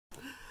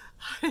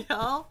Hi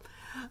y'all,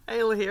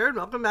 Ayla here and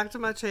welcome back to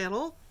my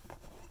channel.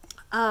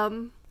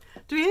 Do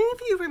any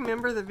of you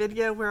remember the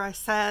video where I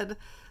said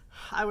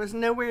I was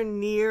nowhere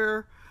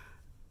near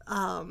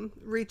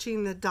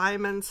reaching the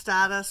diamond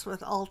status with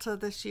Ulta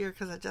this year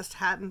because I just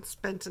hadn't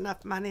spent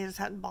enough money, I just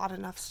hadn't bought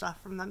enough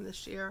stuff from them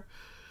this year?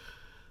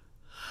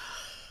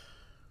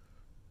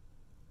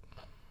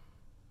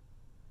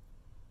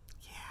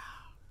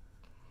 Yeah,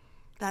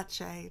 that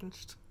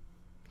changed.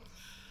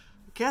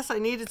 Guess I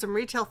needed some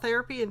retail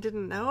therapy and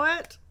didn't know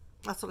it.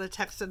 That's what I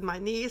texted my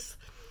niece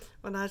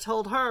when I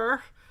told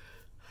her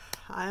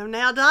I am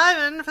now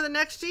diamond for the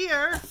next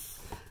year.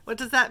 What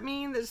does that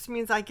mean? That just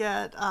means I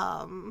get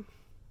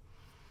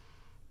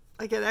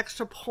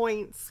extra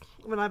points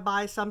when I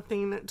buy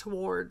something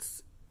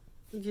towards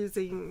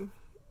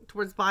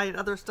buying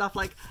other stuff.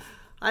 Like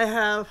I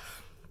have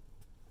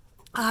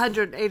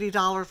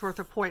 $180 worth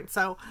of points,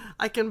 so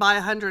I can buy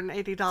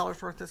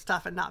 $180 worth of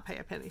stuff and not pay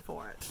a penny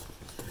for it.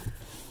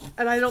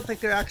 And I don't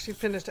think they're actually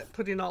finished at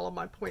putting all of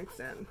my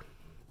points in.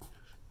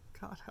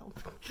 God help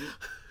me.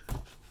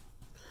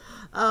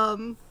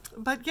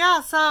 But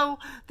yeah, so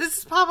this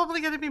is probably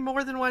going to be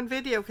more than one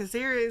video because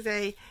there is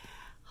a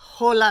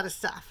whole lot of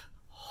stuff.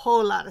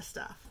 Whole lot of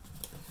stuff.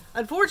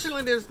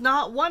 Unfortunately, there's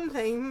not one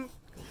thing.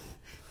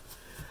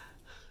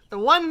 The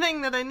one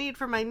thing that I need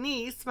for my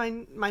niece, my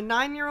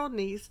 9-year-old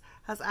niece,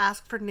 has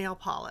asked for nail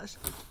polish.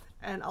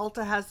 And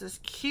Ulta has this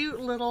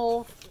cute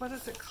little, what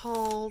is it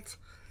called?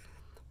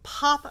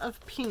 Pop of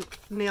Pink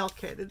nail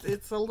kit.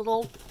 It's a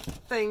little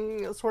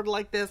thing sort of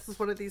like this. It's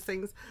one of these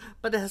things,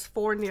 but it has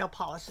 4 nail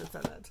polishes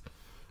in it,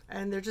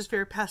 and they're just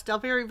very pastel,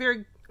 very,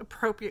 very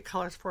appropriate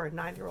colors for a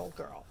 9-year-old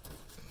girl.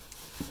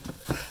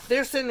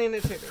 They're sending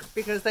it to me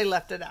because they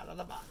left it out of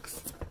the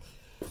box,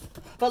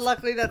 but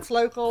luckily that's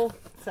local,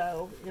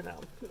 so you know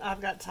I've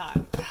got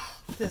time.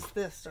 This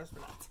drives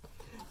me nuts.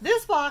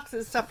 This box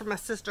is stuff for my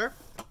sister.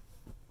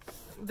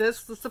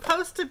 This was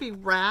supposed to be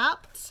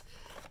wrapped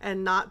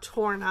and not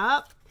torn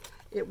up.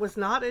 It was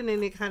not in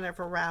any kind of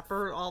a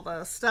wrapper. All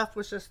the stuff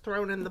was just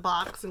thrown in the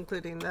box,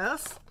 including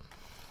this.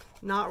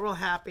 Not real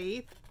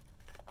happy.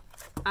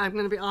 I'm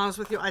going to be honest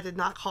with you. I did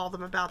not call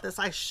them about this.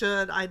 I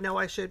should. I know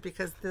I should,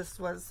 because this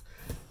was,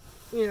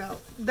 you know,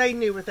 they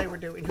knew what they were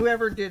doing.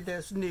 Whoever did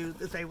this knew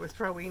that they were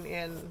throwing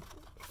in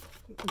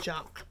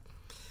junk.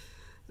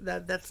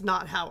 That's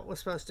not how it was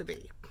supposed to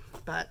be.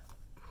 But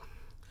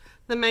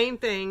the main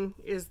thing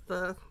is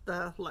the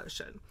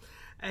lotion.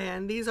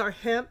 And these are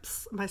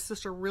hemps. My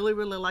sister really,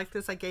 really liked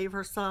this. I gave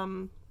her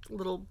some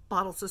little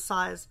bottles this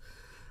size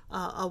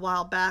a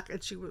while back,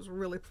 and she was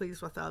really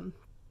pleased with them.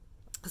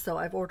 So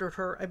I've ordered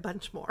her a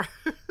bunch more.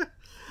 Because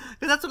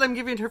that's what I'm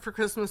giving her for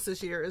Christmas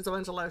this year, is a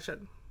bunch of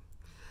lotion.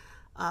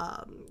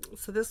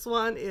 So this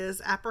one is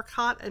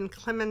apricot and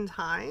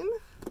clementine.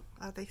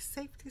 Are they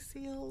safety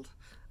sealed?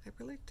 I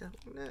really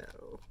don't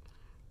know.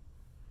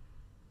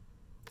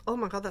 Oh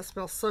my god, that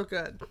smells so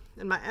good.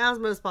 And my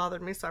asthma has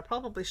bothered me, so I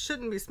probably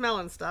shouldn't be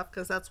smelling stuff,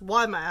 because that's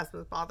why my asthma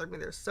has bothered me.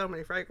 There's so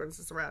many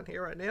fragrances around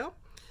here right now.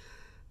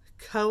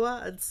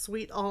 Koa and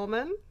sweet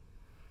almond.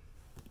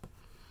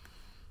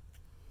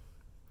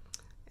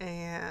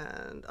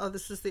 And, oh,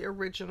 this is the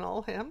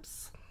original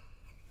hemps.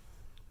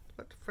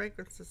 What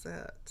fragrance is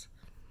it?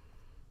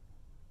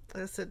 I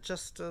guess it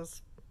just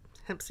is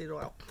hemp seed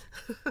oil.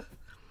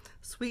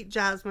 Sweet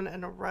jasmine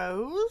and a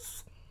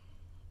rose.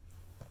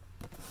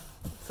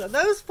 So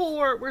those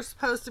 4 were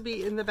supposed to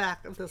be in the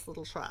back of this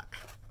little truck.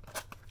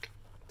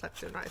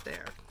 Tucked in right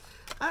there.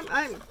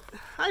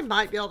 I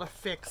might be able to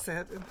fix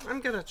it.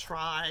 I'm gonna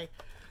try.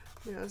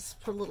 You know,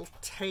 just put a little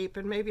tape,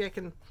 and maybe I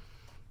can,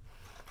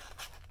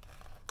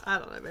 I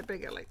don't know, maybe I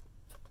can like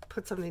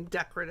put something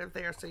decorative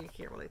there so you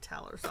can't really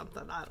tell or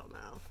something. I don't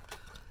know.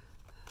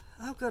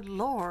 Oh good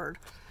Lord.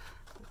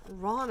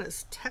 Ron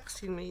is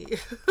texting me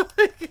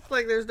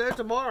like there's no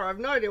tomorrow. I have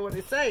no idea what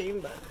he's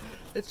saying, but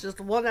it's just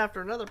one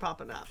after another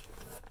popping up.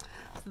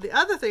 So the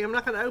other thing, I'm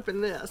not going to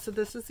open this. So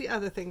this is the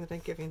other thing that I'm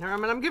giving her. I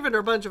mean, I'm giving her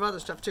a bunch of other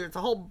stuff too. It's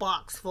a whole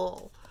box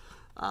full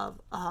of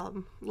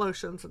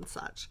lotions and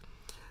such.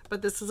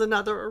 But this is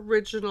another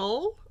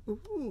original.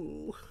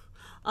 Ooh.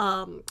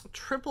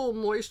 Triple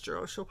Moisture.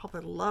 Oh, she'll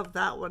probably love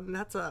that one. And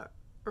that's a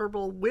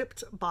herbal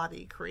whipped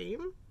body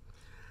cream.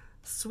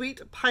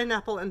 Sweet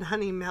pineapple and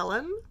honey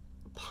melon.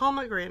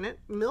 Pomegranate,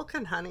 milk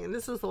and honey, and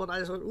this is the one I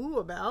just went ooh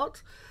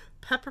about.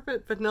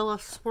 Peppermint vanilla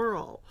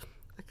swirl.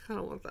 I kind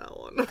of want that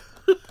one.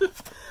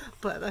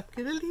 But I'm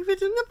gonna leave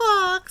it in the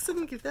box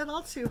and give that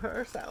all to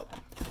her. So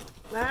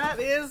that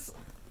is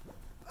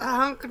a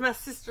hunk of my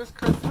sister's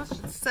Christmas.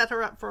 Should set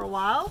her up for a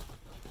while.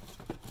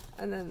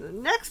 And then the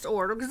next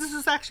order, because this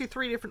is actually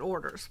 3 different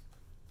orders.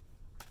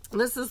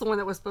 And this is the one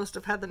that was supposed to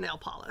have had the nail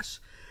polish.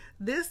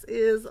 This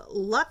is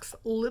Luxe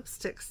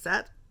Lipstick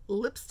Set.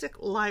 Lipstick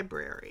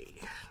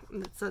Library.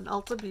 And it's an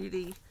Ulta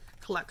Beauty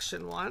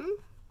collection one.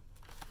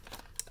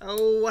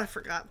 Oh, I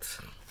forgot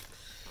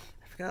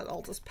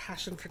Ulta's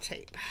passion for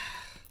tape.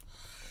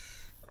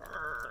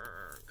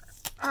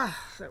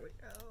 There we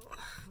go.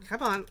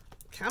 Come on.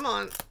 Come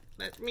on.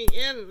 Let me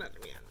in. Let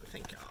me in.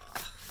 Thank you.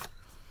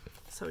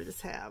 So we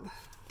just have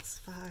It's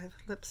 5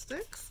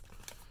 lipsticks.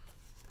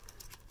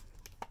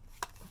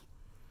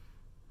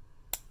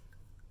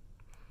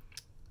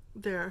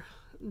 They're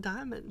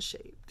diamond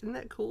shaped. Isn't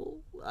that cool?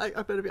 I'm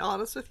going to be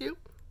honest with you.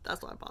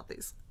 That's why I bought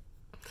these.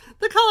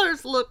 The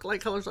colors look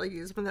like colors I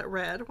use, but that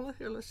red. Well,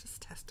 here, let's just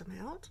test them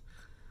out.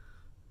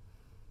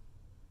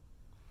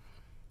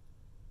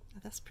 Oh,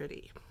 that's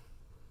pretty.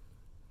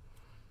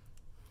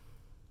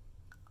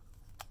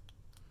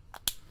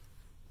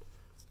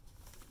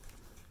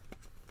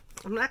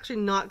 I'm actually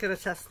not going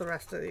to test the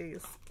rest of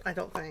these, I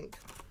don't think.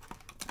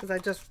 Because I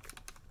just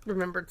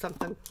remembered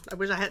something. I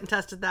wish I hadn't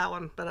tested that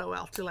one, but oh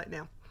well, too late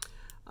now.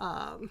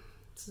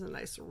 This is a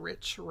nice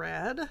rich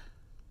red.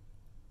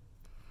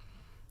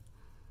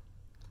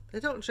 They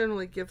don't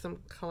generally give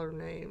them color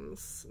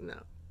names. No.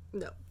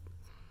 No.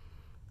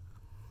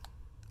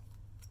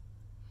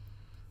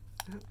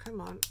 Oh,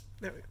 come on.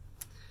 There we go.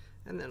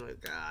 And then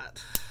we've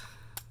got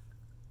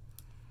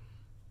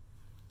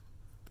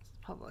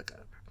Public.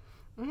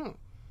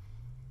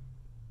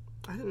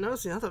 I didn't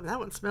notice the other one. That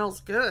one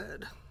smells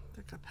good.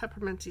 Like a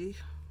pepperminty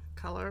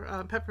color,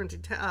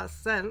 pepperminty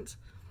scent.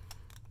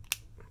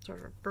 Sort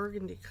of a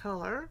burgundy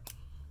color.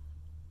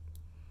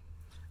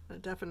 A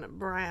definite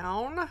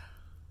brown.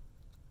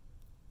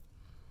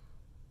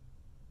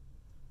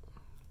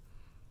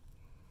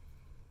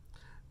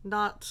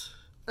 Not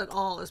at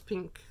all as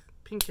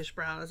pinkish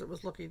brown as it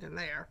was looking in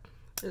there.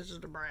 It's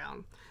just a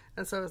brown.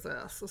 And so is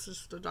this. This is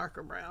just a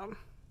darker brown.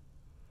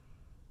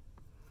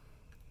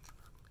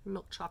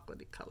 Milk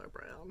chocolatey color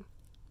brown.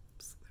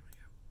 Oops, there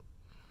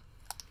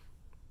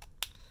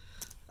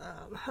we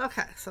go.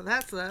 Okay, so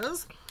that's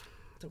those.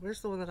 So where's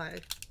the one that I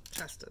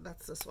tested?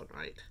 That's this one,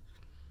 right?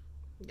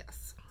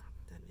 Yes.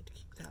 I need to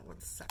keep that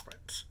one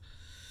separate.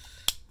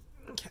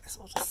 Okay, so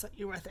I'll just set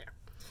you right there.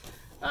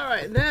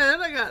 Alright,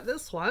 then I got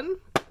this one.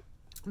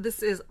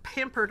 This is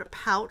Pampered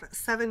Pout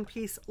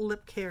 7-piece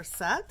lip care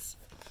set.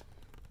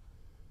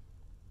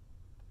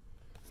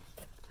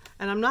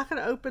 And I'm not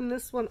going to open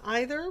this one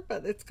either,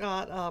 but it's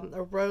got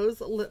a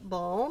rose lip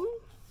balm.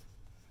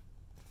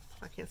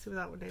 I can't see what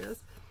that one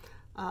is.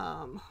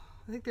 I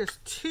think there's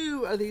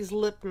 2 of these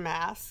lip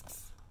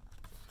masks.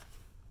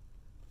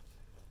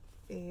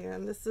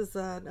 And this is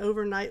an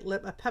overnight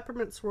lip, a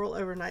peppermint swirl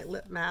overnight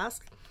lip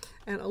mask.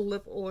 And a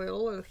lip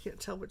oil, and I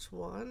can't tell which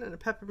one. And a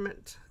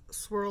peppermint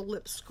swirl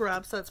lip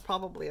scrub, so that's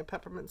probably a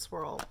peppermint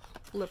swirl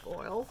lip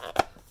oil.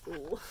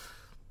 Ooh.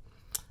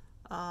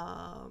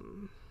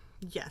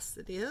 Yes,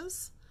 it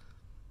is.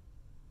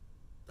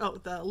 Oh,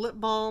 the lip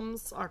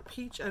balms are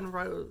peach and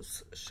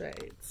rose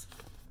shades.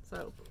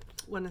 So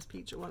one is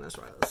peach and one is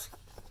rose.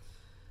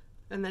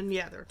 And then,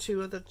 yeah, there are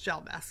 2 of the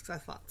gel masks. I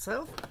thought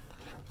so.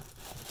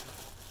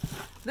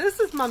 This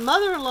is my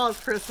mother-in-law's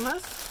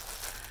Christmas.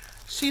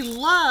 She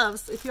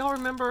loves, if y'all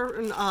remember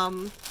in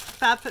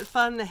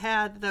FabFitFun, they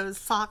had those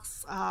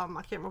socks. I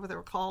can't remember what they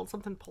were called,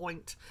 something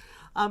point.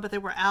 But they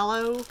were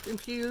aloe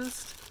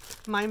infused.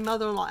 My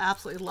mother-in-law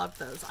absolutely loved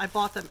those. I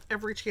bought them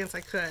every chance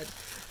I could.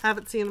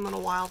 Haven't seen them in a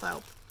while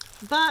though.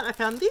 But I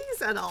found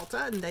these at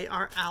Ulta, and they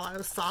are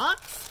aloe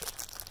socks.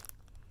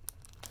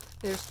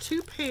 There's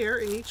 2 pair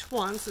in each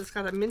one, so it's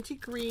got a minty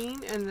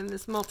green and then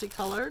this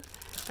multicolored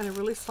and a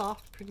really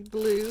soft, pretty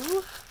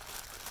blue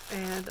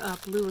and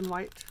blue and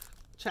white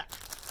check.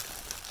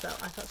 So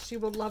I thought she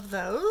would love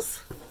those.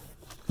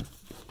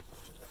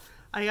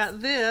 I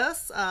got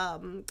this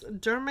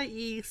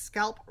Derma-E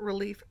Scalp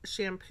Relief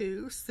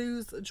Shampoo.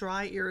 Soothes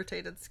dry,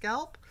 irritated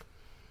scalp.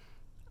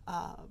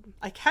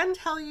 I can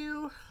tell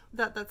you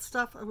that that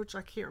stuff, which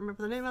I can't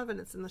remember the name of, and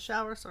it's in the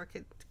shower, so I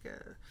could go.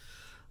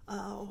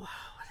 Oh,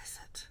 what is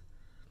it?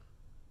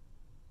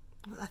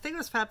 I think it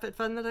was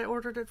FabFitFun that I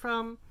ordered it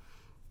from.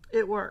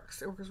 It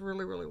works. It works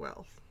really, really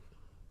well.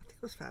 I think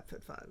it was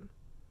FabFitFun.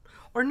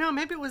 Or no,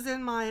 maybe it was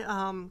in my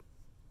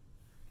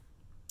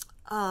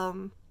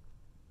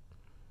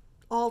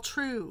All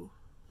True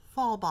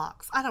fall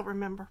box. I don't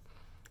remember.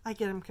 I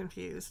get them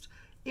confused.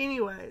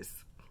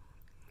 Anyways,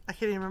 I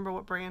can't even remember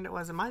what brand it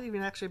was. It might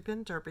even actually have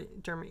been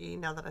Derma-E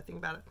now that I think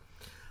about it.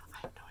 I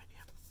have no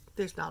idea.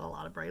 There's not a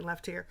lot of brain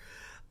left here.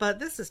 But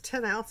this is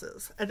 10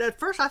 ounces. And at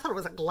first I thought it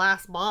was a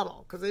glass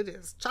bottle because it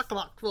is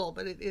chock-a-block full,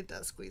 but it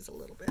does squeeze a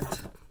little bit.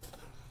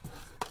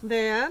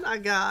 Then I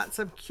got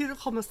some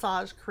cuticle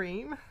massage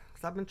cream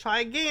because I've been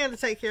trying again to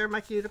take care of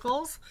my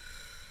cuticles.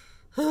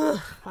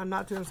 I'm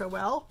not doing so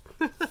well.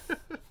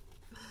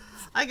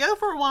 I go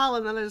for a while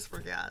and then I just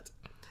forget.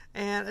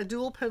 And a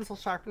dual pencil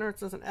sharpener.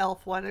 It's just an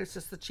e.l.f. one. It's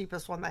just the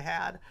cheapest one they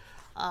had.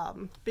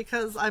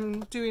 Because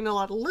I'm doing a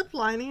lot of lip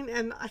lining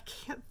and I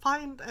can't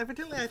find,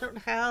 evidently I don't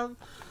have,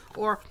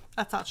 or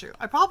that's not true.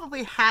 I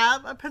probably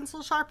have a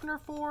pencil sharpener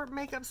for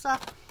makeup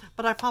stuff,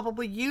 but I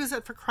probably use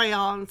it for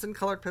crayons and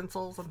colored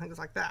pencils and things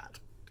like that.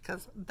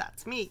 Because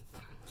that's me.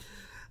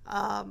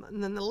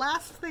 And then the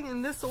last thing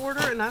in this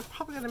order, and I'm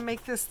probably going to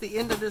make this the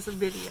end of this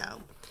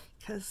video,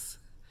 because,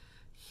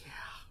 yeah,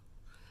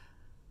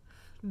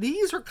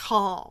 these are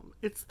calm.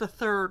 It's the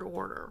third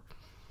order,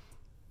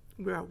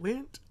 where I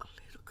went a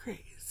little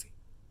crazy.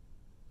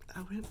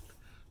 I went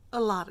a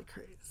lot of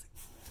crazy.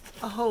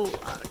 A whole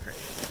lot of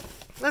crazy.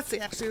 let's see,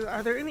 actually,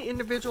 are there any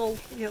individual,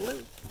 yeah,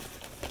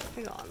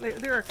 hang on,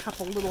 there are a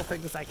couple little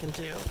things I can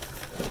do.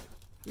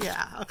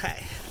 Yeah,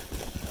 okay.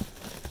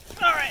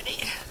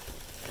 Alrighty.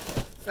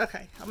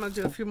 Okay, I'm going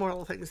to do a few more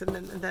little things, and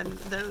then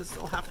those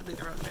will have to be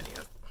their own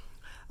videos.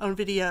 Own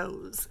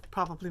videos,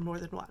 probably more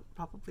than one,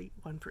 probably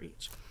one for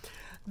each.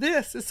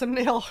 This is some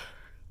nail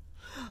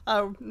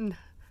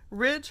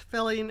ridge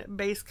filling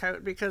base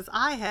coat, because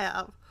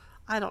I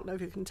don't know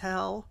if you can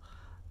tell.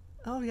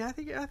 Oh yeah, I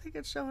think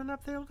it's showing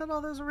up there. Look at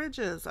all those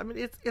ridges. I mean,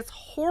 it's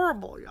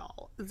horrible,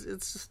 y'all.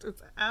 It's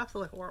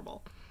absolutely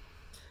horrible.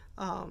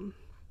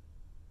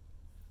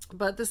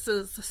 But this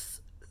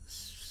is,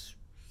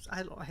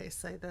 I don't know how you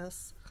say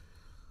this.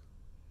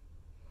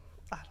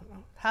 I don't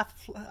know.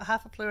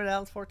 Half a fluid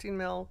ounce, 14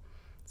 mil,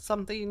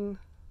 something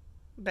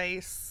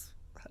base.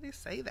 How do you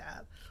say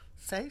that?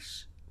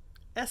 Seche?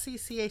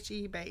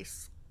 S-E-C-H-E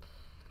base.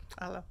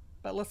 I don't know,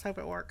 but let's hope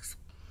it works.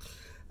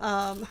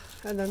 And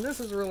then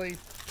this is really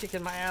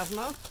kicking my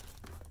asthma.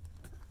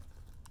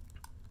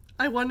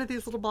 I wanted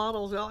these little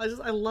bottles, y'all.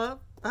 I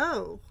love,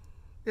 oh,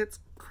 it's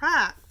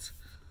cracked.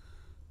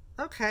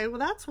 Okay, well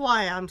that's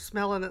why I'm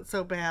smelling it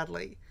so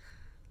badly.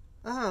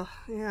 Oh,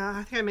 yeah,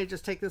 I think I may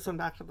just take this one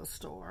back to the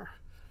store.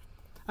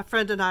 A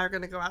friend and I are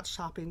going to go out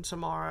shopping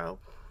tomorrow.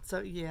 So,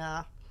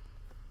 yeah.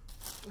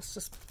 Let's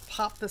just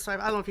pop this right.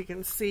 I don't know if you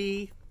can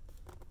see.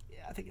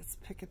 Yeah, I think it's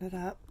picking it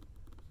up.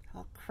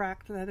 How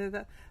cracked that is.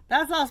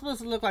 That's not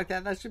supposed to look like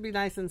that. That should be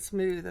nice and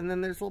smooth. And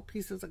then there's little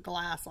pieces of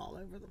glass all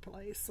over the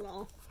place.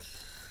 So,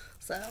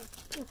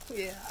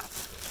 yeah.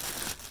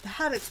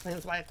 That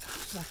explains why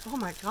it's like, oh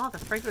my God, the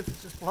fragrance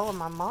is just blowing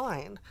my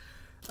mind.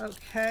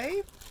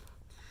 Okay.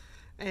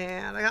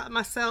 And I got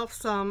myself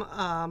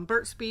some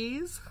Burt's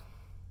Bees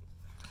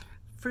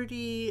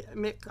fruit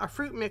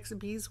mix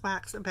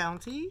beeswax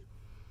bounty,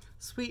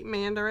 sweet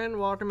mandarin,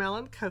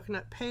 watermelon,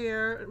 coconut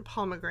pear, and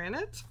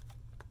pomegranate.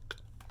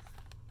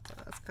 So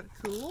that's kind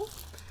of cool.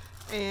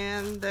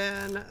 And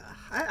then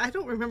I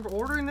don't remember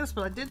ordering this,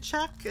 but I did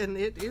check, and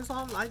it is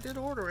on. I did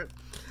order it.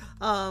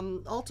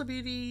 Ulta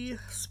Beauty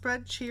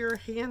Spread Cheer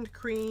Hand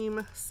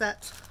Cream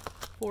Set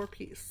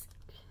 4-piece,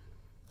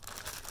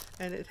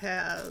 and it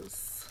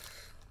has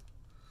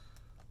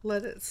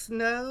Let It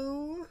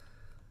Snow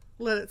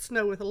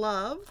with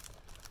Love,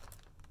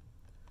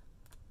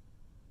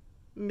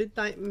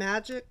 Midnight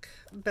Magic,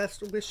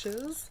 Best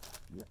Wishes,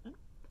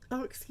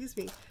 oh excuse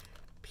me,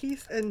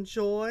 Peace and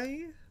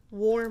Joy,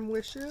 Warm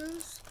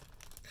Wishes,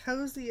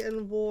 Cozy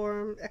and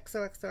Warm,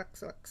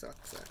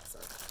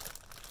 XOXOXOXOXO.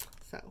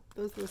 So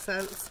those are the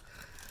scents.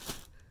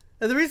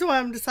 And the reason why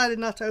I'm decided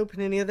not to open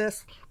any of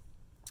this,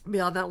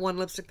 beyond that one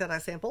lipstick that I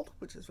sampled,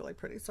 which is really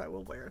pretty, so I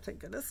will wear it, thank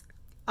goodness.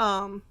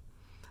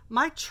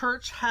 My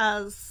church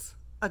has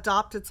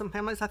adopted some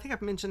families. I think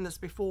I've mentioned this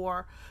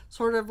before,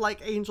 sort of like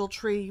Angel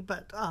Tree,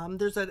 but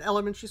there's an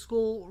elementary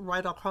school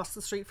right across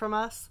the street from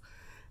us,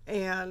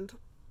 and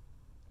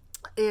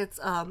it's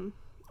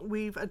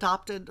we've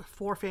adopted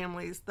 4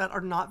 families that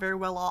are not very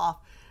well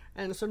off,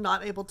 and so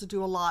not able to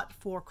do a lot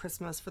for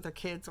Christmas for their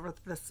kids or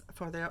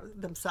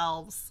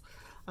themselves.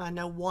 I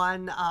know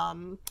one,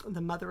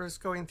 the mother is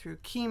going through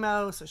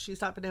chemo, so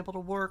she's not been able to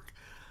work.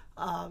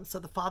 So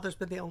the father's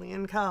been the only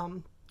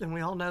income. And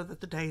we all know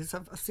that the days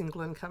of a single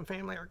income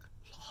family are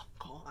long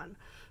gone,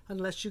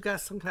 unless you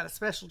got some kind of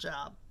special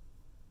job.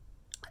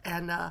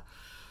 And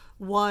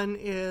one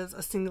is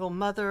a single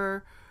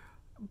mother,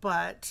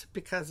 but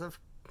because of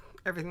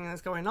everything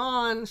that's going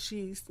on,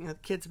 she's, the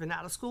kids have been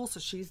out of school, so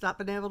she's not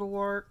been able to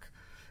work.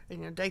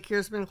 And,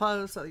 daycare's been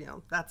closed,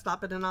 so, that's not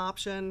been an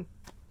option.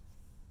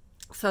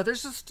 So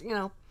there's just,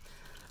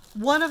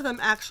 one of them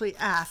actually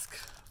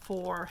asked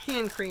for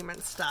hand cream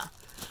and stuff.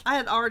 I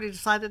had already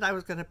decided I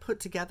was going to put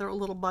together a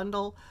little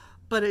bundle,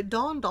 but it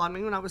dawned on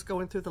me when I was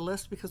going through the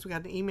list, because we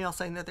got an email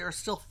saying that there are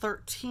still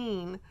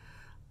 13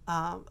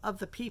 of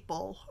the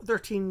people,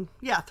 13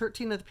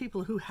 of the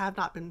people who have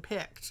not been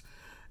picked.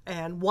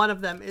 And one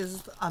of them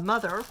is a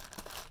mother,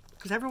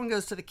 because everyone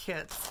goes to the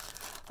kids.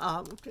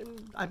 I'm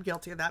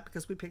guilty of that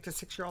because we picked a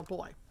 6-year-old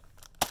boy.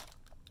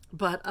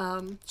 But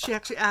she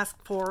actually asked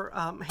for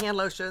hand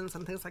lotions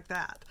and things like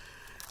that.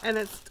 And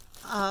it's,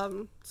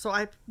 so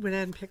I went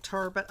in and picked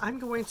her, but I'm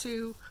going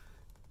to,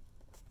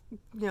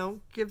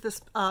 give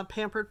this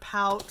Pampered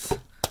Pout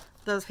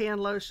those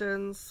hand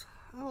lotions.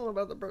 I don't know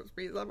about the Burt's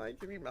Bees. I might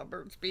give you my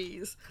Burt's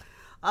Bees.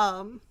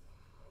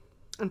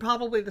 And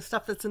probably the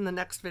stuff that's in the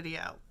next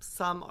video.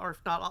 Some, or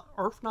if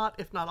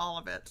not all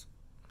of it.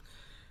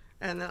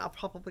 And then I'll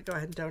probably go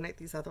ahead and donate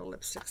these other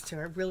lipsticks too.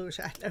 I really wish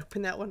I had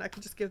opened that one. I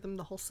could just give them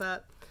the whole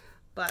set.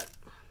 But,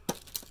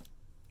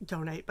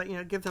 donate. But,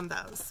 give them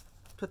those.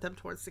 Put them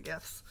towards the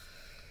gifts.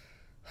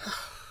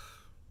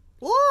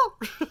 Woo!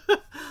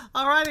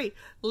 Alrighty.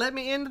 Let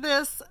me end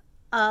this.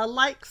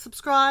 Like,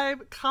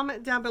 subscribe,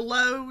 comment down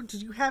below.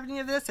 Did you have any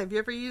of this? Have you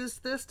ever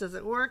used this? Does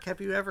it work?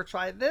 Have you ever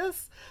tried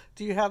this?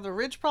 Do you have the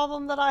ridge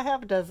problem that I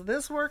have? Does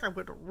this work? I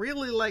would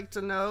really like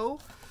to know.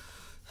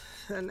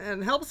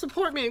 And help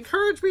support me.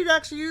 Encourage me to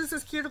actually use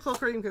this cuticle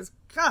cream, because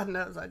God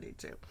knows I need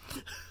to.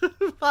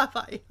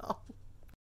 Bye-bye, y'all.